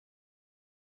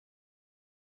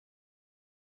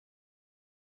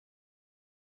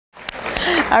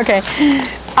Okay.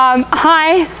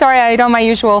 Hi, sorry I don't have my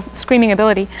usual screaming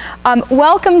ability.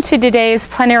 Welcome to today's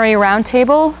plenary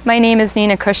roundtable. My name is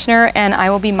Nina Kushner and I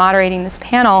will be moderating this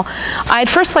panel. I'd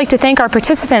first like to thank our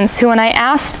participants who, when I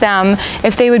asked them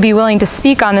if they would be willing to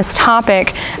speak on this topic,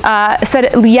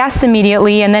 said yes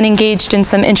immediately and then engaged in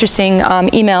some interesting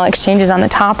email exchanges on the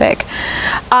topic.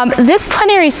 This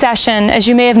plenary session, as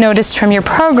you may have noticed from your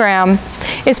program,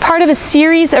 is part of a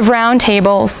series of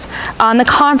roundtables on the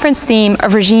conference theme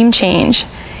of regime change.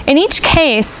 In each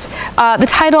case, the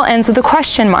title ends with a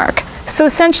question mark. So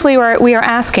essentially we are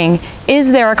asking,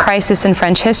 is there a crisis in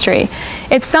French history?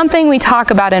 It's something we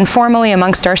talk about informally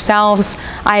amongst ourselves.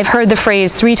 I've heard the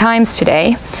phrase 3 times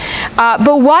today.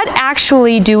 But what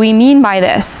actually do we mean by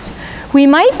this? We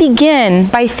might begin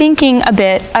by thinking a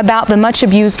bit about the much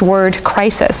abused word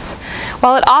crisis.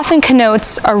 While it often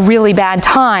connotes a really bad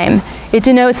time, it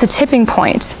denotes a tipping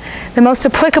point. The most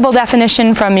applicable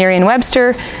definition from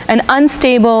Merriam-Webster, an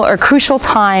unstable or crucial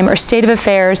time or state of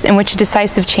affairs in which a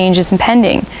decisive change is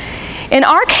impending. In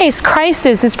our case,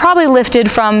 crisis is probably lifted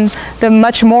from the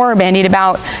much more bandied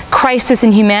about crisis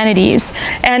in humanities.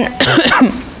 And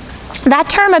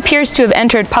that term appears to have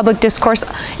entered public discourse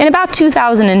in about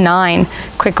 2009.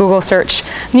 Quick Google search.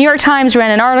 New York Times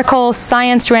ran an article,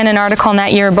 Science ran an article in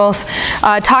that year, both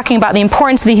talking about the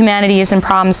importance of the humanities and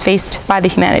problems faced by the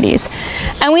humanities.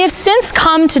 And we have since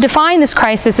come to define this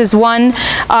crisis as one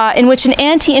in which an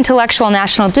anti-intellectual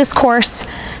national discourse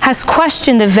has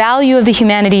questioned the value of the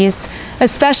humanities,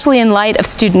 especially in light of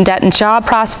student debt and job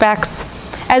prospects,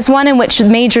 as one in which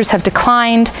majors have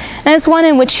declined, and as one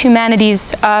in which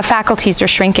humanities faculties are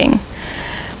shrinking.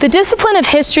 The discipline of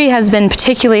history has been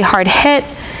particularly hard hit.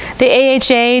 The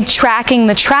AHA, tracking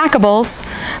the trackables,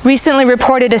 recently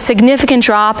reported a significant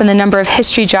drop in the number of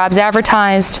history jobs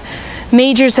advertised.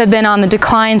 Majors have been on the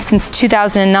decline since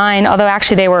 2009, although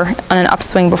actually they were on an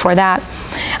upswing before that.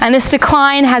 And this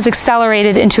decline has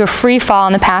accelerated into a free fall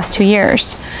in the past 2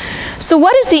 years. So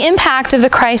what is the impact of the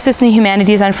crisis in the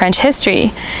humanities on French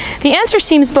history? The answer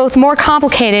seems both more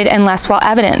complicated and less well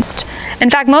evidenced. In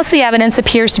fact, most of the evidence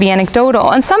appears to be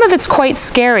anecdotal, and some of it's quite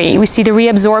scary. We see the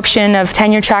reabsorption of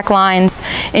tenure track lines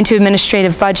into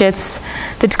administrative budgets,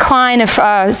 the decline of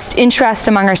interest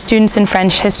among our students in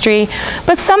French history,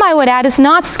 but some, I would add, is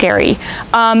not scary,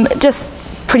 just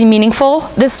pretty meaningful.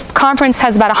 This conference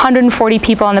has about 140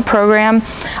 people on the program,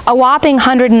 a whopping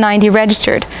 190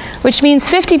 registered, which means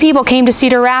 50 people came to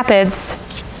Cedar Rapids,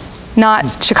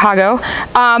 not Chicago,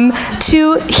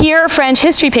 to hear French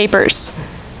history papers.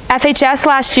 FHS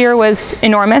last year was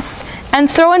enormous, and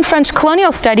throw in French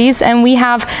colonial studies, and we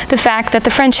have the fact that the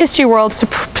French history world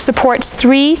supports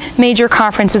 3 major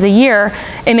conferences a year.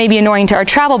 It may be annoying to our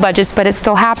travel budgets, but it's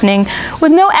still happening,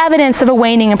 with no evidence of a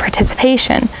waning in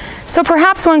participation. So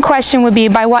perhaps one question would be,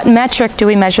 by what metric do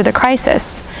we measure the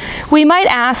crisis? We might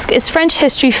ask, is French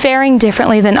history faring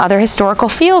differently than other historical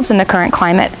fields in the current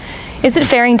climate? Is it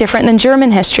faring different than German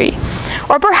history?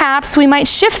 Or perhaps we might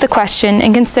shift the question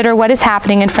and consider what is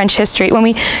happening in French history. When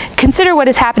we consider what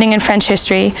is happening in French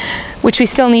history, which we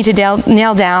still need to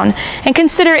nail down, and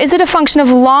consider, is it a function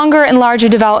of longer and larger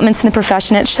developments in the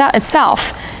profession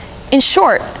itself? In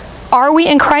short, are we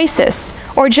in crisis,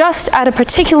 or just at a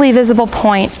particularly visible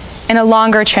point in a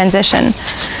longer transition?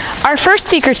 Our first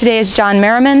speaker today is John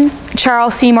Merriman,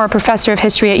 Charles Seymour Professor of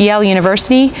History at Yale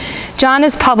University. John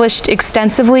has published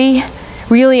extensively,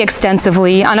 really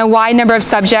extensively, on a wide number of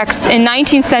subjects in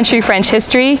 19th century French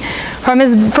history. From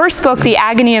his first book, The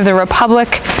Agony of the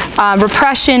Republic,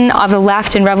 Repression of the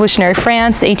Left in Revolutionary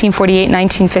France,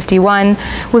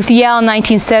 1848-1951, with Yale in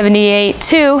 1978,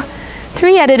 to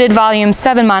 3 edited volumes,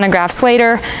 7 monographs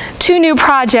later, 2 new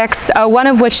projects, one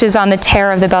of which is on the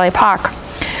terror of the Belle Epoque.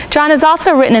 John has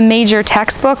also written a major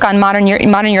textbook on modern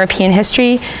European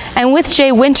history, and with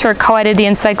Jay Winter co-edited the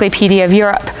Encyclopedia of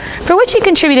Europe, for which he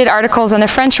contributed articles on the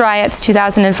French riots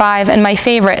 2005 and my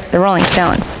favorite, the Rolling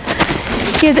Stones.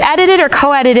 He has edited or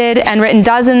co-edited and written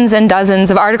dozens and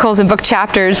dozens of articles and book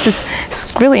chapters. This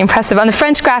is really impressive, on the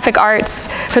French graphic arts,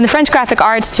 from the French graphic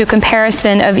arts to a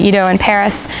comparison of Edo and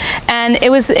Paris. And it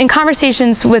was in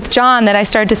conversations with John that I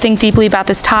started to think deeply about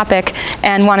this topic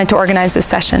and wanted to organize this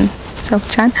session. So,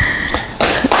 John?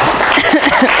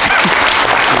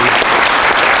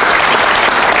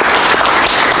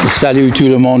 Salut tout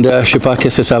le monde. Je ne sais pas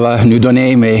qu'est-ce que ça va nous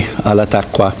donner, mais à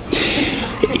l'attaque quoi.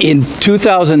 In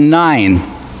 2009,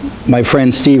 my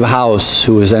friend Steve House,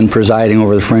 who was then presiding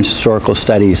over the French Historical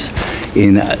Studies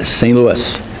in St.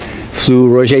 Louis, flew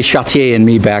Roger Chartier and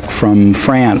me back from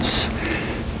France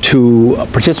to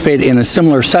participate in a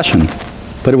similar session,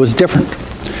 but it was different.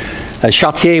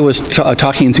 Chartier was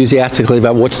talking enthusiastically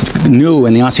about what's new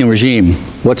in the Ancien Regime,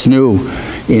 what's new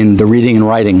in the reading and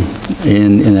writing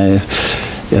in the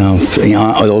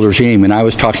old regime, and I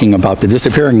was talking about the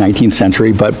disappearing 19th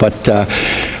century, but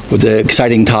with the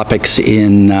exciting topics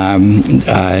in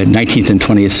 19th and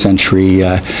 20th century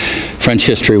French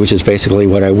history, which is basically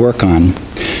what I work on.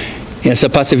 And ça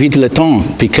passe vite le temps,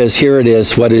 because here it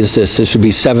is, what is this? This would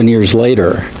be 7 years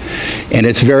later. And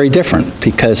it's very different,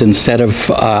 because instead of,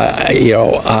 I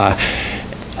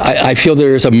feel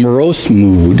there is a morose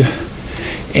mood.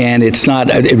 And it's not,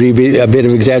 it would be a bit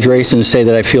of exaggeration to say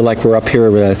that I feel like we're up here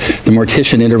with the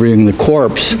mortician interviewing the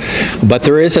corpse, but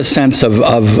there is a sense of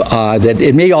that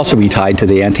it may also be tied to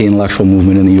the anti-intellectual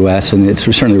movement in the U.S., and it's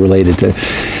certainly related to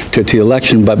the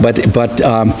election,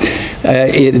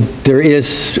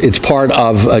 it's part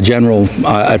of a general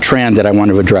trend that I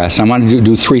want to address. I want to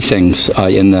do three things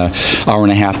in the hour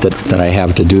and a half that I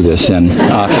have to do this. And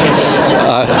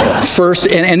first,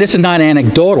 and this is not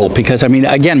anecdotal, because I mean,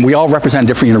 again, we all represent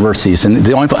different universities, and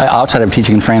the only, outside of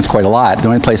teaching in France quite a lot, the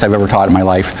only place I've ever taught in my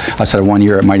life, outside of 1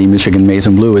 year at mighty Michigan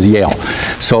Maison Bleu, is Yale.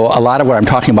 So a lot of what I'm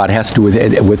talking about has to do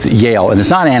with Yale, and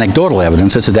it's not anecdotal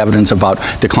evidence. This is evidence about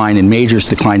decline in majors,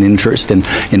 decline in interest in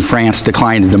France,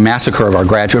 decline in the massacre of our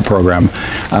graduate program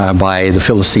by the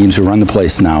Philistines who run the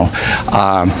place now.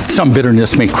 Some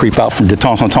bitterness may creep out from de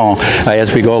temps en temps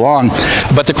as we go along,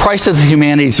 but the crisis of the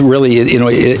humanities really,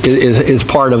 is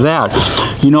part of that.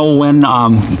 You know, when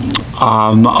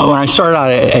I started out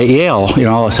at Yale,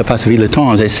 ça passe vite le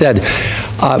temps, as I said,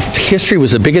 history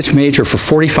was the biggest major for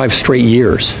 45 straight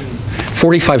years.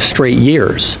 45 straight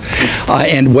years.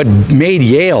 And what made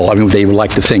Yale, I mean, they would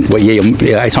like to think what Yale,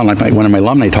 I sound like one of my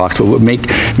alumni talks, but what make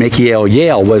Yale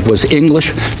Yale was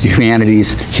English,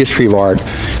 humanities, history of art,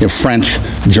 French,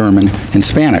 German, and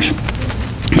Spanish.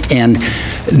 And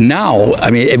now, I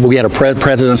mean, we had a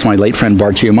president, my late friend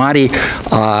Bart Giamatti,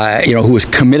 who was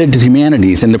committed to the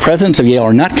humanities. And the presidents of Yale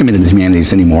are not committed to the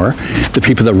humanities anymore. The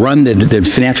people that run the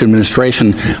financial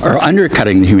administration are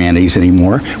undercutting the humanities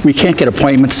anymore. We can't get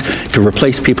appointments to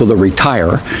replace people that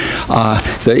retire.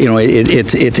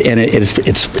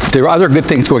 There are other good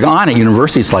things going on at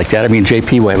universities like that. I mean,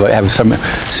 JP will have some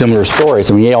similar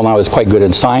stories. I mean, Yale now is quite good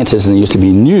in sciences, and it used to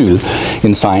be nul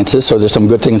in sciences, so there's some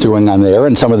good things going on there.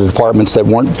 And some of the departments that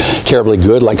weren't terribly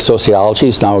good, like sociology,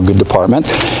 is now a good department,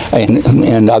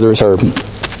 and others are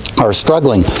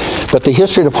struggling. But the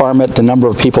history department, the number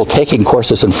of people taking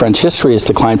courses in French history has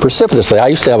declined precipitously. I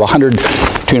used to have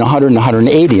between 100 and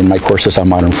 180 in my courses on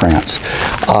modern France.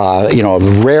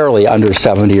 Rarely under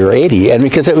 70 or 80, and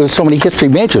because it was so many history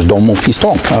majors, dont mon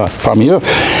fiston, parmi eux.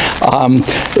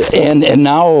 And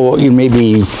now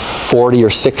maybe 40 or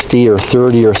 60 or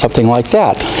 30 or something like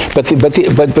that. But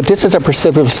this is a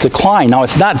precipitous decline. Now,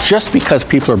 it's not just because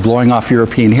people are blowing off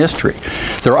European history.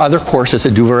 There are other courses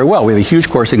that do very well. We have a huge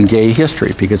course in gay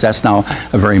history, because that's now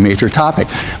a very major topic.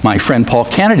 My friend Paul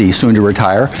Kennedy, soon to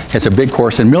retire, has a big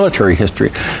course in military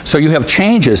history. So you have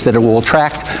changes that it will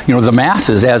attract, the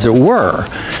masses, as it were.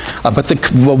 But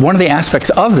one of the aspects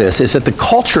of this is that the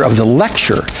culture of the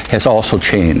lecture has also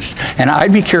changed. And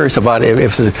I'd be curious about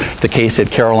if it's the case at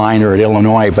Carolina or at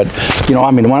Illinois. But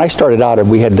I mean, when I started out,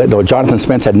 we had Jonathan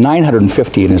Spence had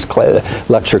 950 in his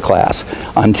lecture class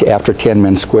after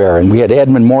Tiananmen Square, and we had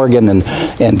Edmund Morgan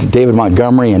and David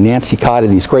Montgomery and Nancy Cotta,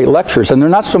 these great lectures, and there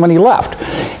are not so many left.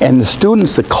 And the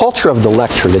students, the culture of the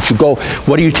lecture, that you go,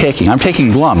 what are you taking? I'm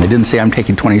taking Blum. They didn't say I'm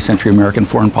taking 20th century American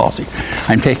foreign policy.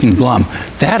 I'm taking Blum.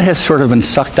 That has sort of been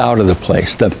sucked out of the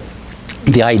place.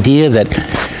 The idea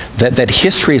that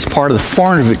history is part of the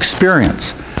formative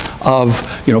experience of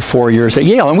 4 years at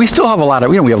Yale, and we still have a lot of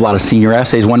we have a lot of senior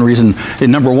essays. One reason,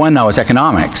 number one now is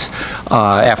economics.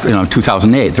 After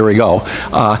 2008, there we go.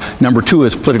 Number two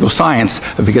is political science,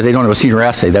 because they don't have a senior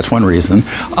essay. That's one reason.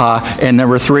 And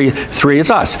number three is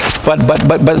us. But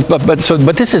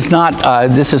this is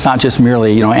not just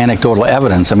merely anecdotal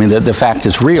evidence. I mean, the fact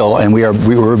is real, and we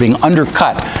were being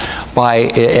undercut by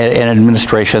an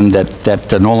administration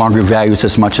that no longer values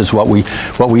as much as what we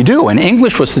do. And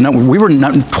English was the number. We were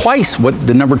twice what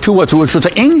the number two was, which was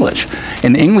English.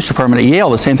 In the English department at Yale,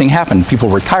 the same thing happened. People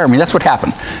retire. I mean, that's what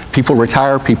happened. People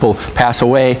retire. People pass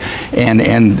away. And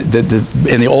in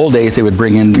the old days, they would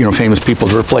bring in famous people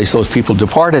to replace those people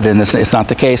departed. And it's not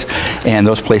the case. And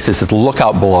those places, it's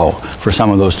lookout below for some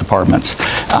of those departments.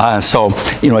 So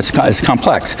it's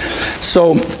complex.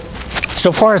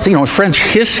 So far as, French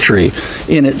history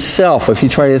in itself, if you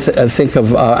try to think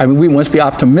of, I mean, we must be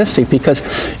optimistic, because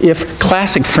if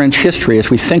classic French history, as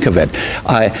we think of it,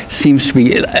 seems to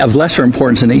be of lesser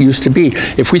importance than it used to be,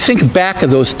 if we think back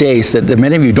of those days that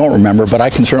many of you don't remember, but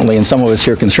I can certainly, and some of us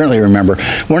here can certainly remember,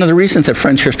 one of the reasons that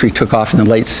French history took off in the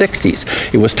late 60s,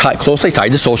 it was closely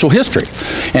tied to social history.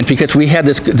 And because we had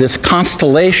this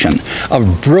constellation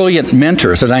of brilliant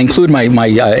mentors, and I include my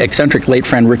eccentric late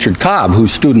friend Richard Cobb,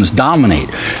 whose students dominate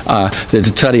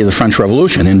the study of the French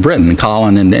Revolution in Britain,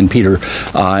 Colin and Peter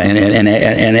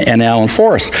and Alan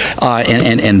Forrest,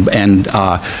 and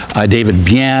David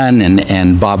Bien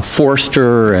and Bob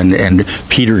Forster and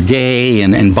Peter Gay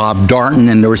and Bob Darnton,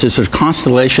 and there was this sort of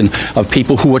constellation of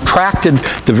people who attracted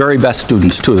the very best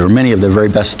students to them, or many of the very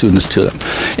best students to them.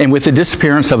 And with the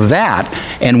disappearance of that,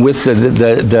 and with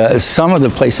some of the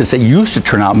places that used to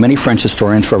turn out many French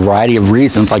historians for a variety of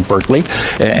reasons, like Berkeley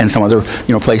and some other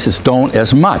places don't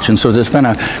as much, and so there's been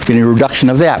a reduction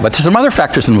of that. But there's some other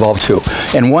factors involved too,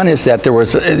 and one is that there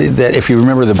was that if you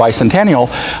remember the bicentennial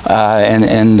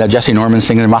and Jesse Norman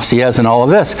singing the Marseillaise and all of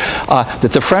this,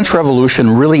 that the French Revolution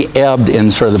really ebbed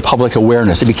in sort of the public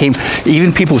awareness. It became,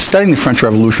 even people studying the French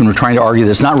Revolution were trying to argue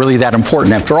that it's not really that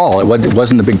important after all. It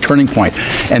wasn't the big turning point,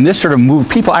 and this sort of moved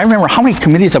people. I remember how many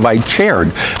committees have I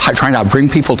chaired trying to bring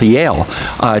people to Yale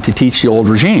to teach the old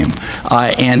regime,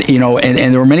 and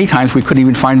there were many times we couldn't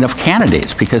even find enough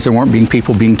candidates because there weren't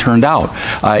people being turned out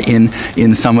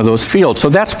in some of those fields. So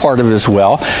that's part of it as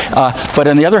well. But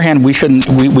on the other hand, we shouldn't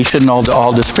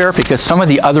all despair, because some of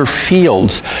the other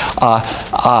fields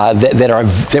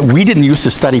that we didn't used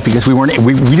to study because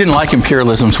we didn't like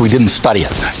imperialism, so we didn't study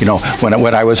it.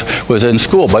 When I was in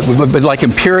school, but like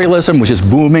imperialism, which is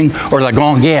booming, or la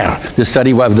Grande Guerre, the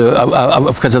study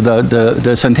of because of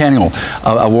the centennial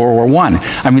of World War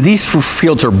I. I mean, these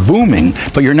fields are booming,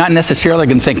 but you're not necessarily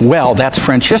going to think, well, that's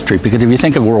French history, because if you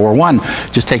think of World War I,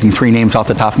 just taking three names off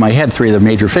the top of my head, three of the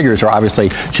major figures are obviously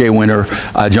Jay Winter,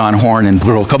 John Horn, and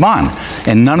Bruno Caban.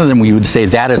 And none of them we would say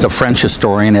that is a French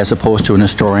historian as opposed to an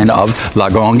historian of La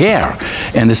Grande Guerre.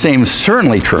 And the same is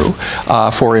certainly true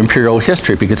for imperial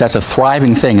history, because that's a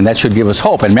thriving thing, and that should give us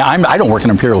hope. And I don't work in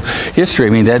imperial history. I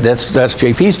mean, that's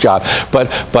JP's job.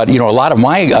 But a lot of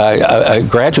my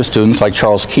graduate students, like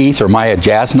Charles Keith or Maya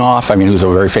Jasnoff, I mean, who's a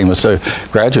very famous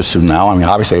graduate student now. I mean,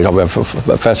 obviously, he's a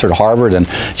professor at Harvard, and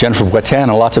Jennifer Boitin,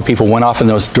 and lots of people went off in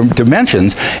those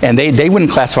dimensions, and they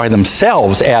wouldn't classify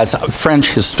themselves as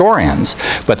French historians,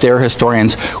 but they're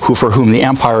historians for whom the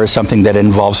empire is something that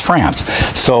involves France.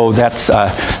 So that's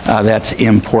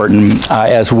important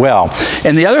as well.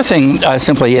 And the other thing,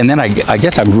 simply, and then I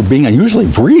guess I'm being unusually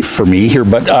brief for me here,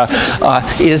 but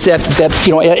is that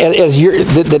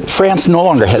France no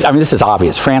longer has. I mean, this is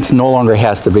obvious. France no longer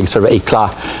has the big sort of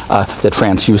éclat that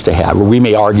France used to have. We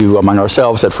may argue among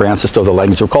ourselves that France is still the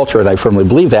language of culture, and I firmly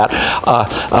believe that.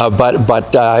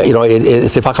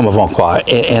 C'est pas comme avant, quoi.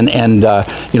 And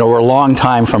we're a long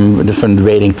time from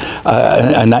debating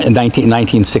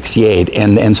 1968,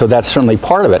 and so that's certainly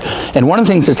part of it. And one of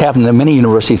the things that's happened in many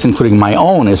universities, including my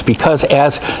own, is because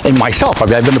and myself, I've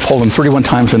been to Poland 31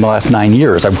 times in the last 9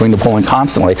 years. I'm going to Poland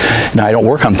constantly. Now, I don't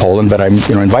work on Poland, but I'm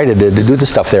invited to do the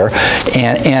stuff there.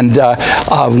 And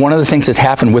one of the things that's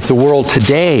happened with the world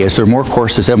today is there are more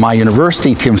courses at my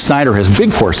university. Tim Snyder has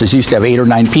big courses. He used to have 8 or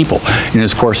 9 people in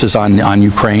his courses on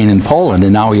Ukraine and Poland,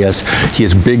 and now he has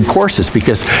big courses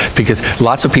because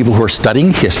lots of people who are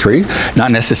studying history, not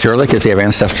necessarily because they have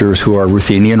ancestors who are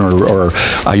Ruthenian or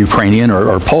Ukrainian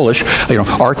or Polish,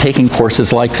 are taking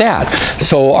courses like that.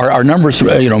 So our numbers,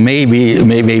 may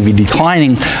be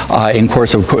declining in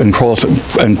course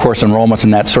enrollments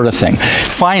and that sort of thing.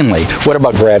 Finally, what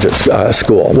about graduate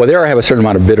school? Well, there I have a certain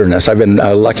amount of bitterness. I've been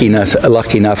lucky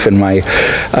enough in my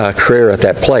career at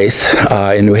that place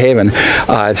in New Haven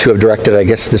to have directed, I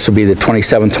guess this will be the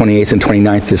 27th, 28th, and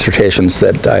 29th dissertations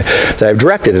that I've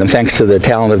directed. And thanks to the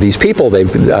talent of these people, the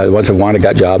ones who wanted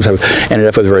got jobs have ended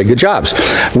up with very good jobs.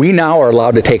 We now are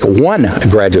allowed to take one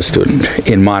graduate student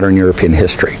in modern European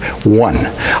history. One.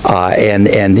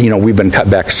 And we've been cut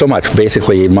back so much.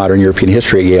 Basically, in modern European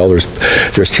history at Yale,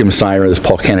 there's Tim Snyder, there's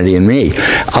Paul Kennedy, and me.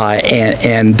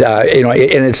 And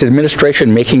it's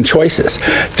administration making choices.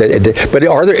 But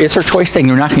is their choice saying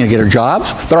they're not going to get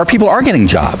jobs? But our people are getting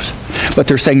jobs. But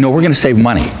they're saying, no, we're going to save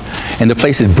money. and the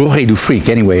place is bourré du fric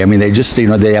anyway. I mean, they just,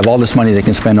 they have all this money they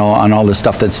can spend on all this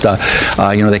stuff that's,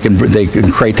 they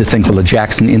can create this thing called the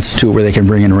Jackson Institute where they can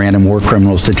bring in random war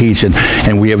criminals to teach,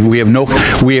 and we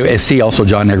see also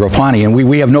John Negroponte, and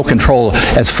we have no control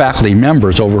as faculty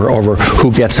members over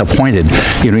who gets appointed,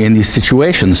 in these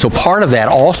situations. So part of that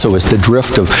also is the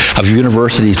drift of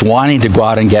universities wanting to go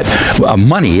out and get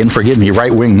money, and forgive me,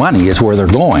 right-wing money is where they're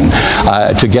going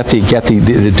to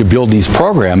to build these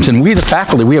programs, and we, the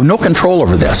faculty, we have no control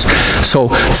over this. So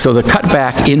the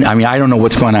cutback in, I mean, I don't know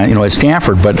what's going on, at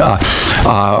Stanford, but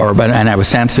and I have a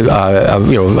sense of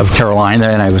Carolina,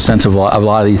 and I have a sense of a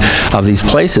lot of these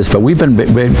places, but we've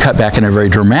been cut back in a very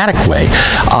dramatic way,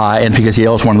 and because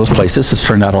Yale is one of those places that's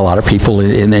turned out a lot of people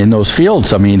in those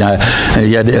fields. I mean, il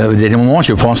y a des moments,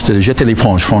 je pense, de jeter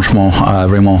l'éponge, franchement,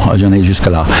 vraiment, j'en ai jusque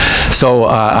là. So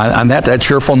on that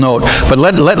cheerful note, but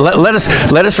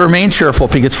let us remain cheerful,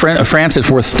 because France is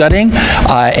worth studying,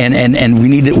 and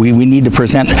we need to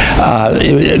present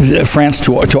France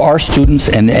to our students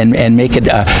and make it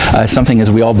something, as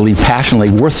we all believe passionately,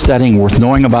 worth studying, worth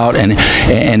knowing about,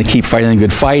 and keep fighting the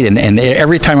good fight. And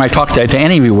every time I talk to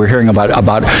any of you, we're hearing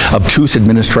about obtuse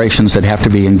administrations that have to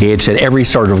be engaged at every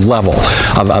sort of level,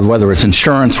 of whether it's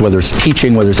insurance, whether it's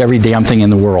teaching, whether it's every damn thing in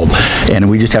the world. And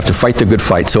we just have to fight the good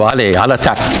fight. So allez, à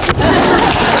l'attaque.